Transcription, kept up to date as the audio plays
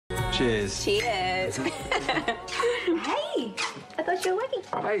Cheers. Cheers. Hey, I thought you were working.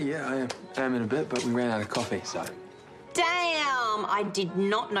 Hey, yeah, I am in a bit, but we ran out of coffee, so... Damn, I did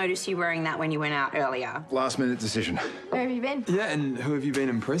not notice you wearing that when you went out earlier. Last-minute decision. Where have you been? Yeah, and who have you been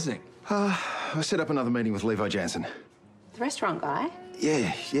impressing? I set up another meeting with Levi Jansen. The restaurant guy?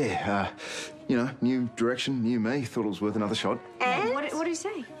 Yeah. You know, new direction, new me. Thought it was worth another shot. And? What did he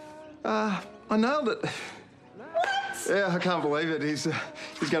say? I nailed it. Yeah, I can't believe it. He's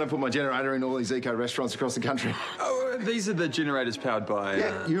going to put my generator in all these eco restaurants across the country. Oh, these are the generators powered by...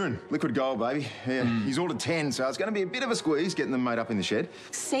 Yeah, urine. Liquid gold, baby. Yeah, He's ordered 10, so it's going to be a bit of a squeeze getting them made up in the shed.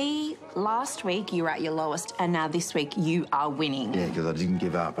 See, last week you were at your lowest, and now this week you are winning. Yeah, because I didn't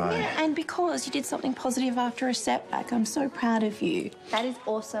give up, eh? Yeah, and because you did something positive after a setback. I'm so proud of you. That is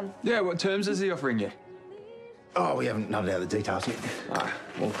awesome. Yeah, what terms is he offering you? Oh, we haven't nutted out the details yet.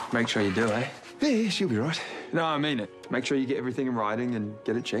 Well, make sure you do, eh? Yeah, she'll be right. No, I mean it. Make sure you get everything in writing and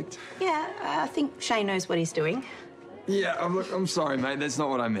get it checked. Yeah, I think Shane knows what he's doing. Yeah, I'm sorry, mate. That's not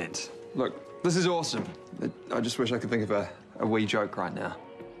what I meant. Look, this is awesome. I just wish I could think of a wee joke right now.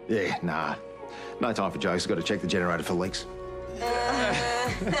 Yeah, nah. No time for jokes. Got to check the generator for leaks.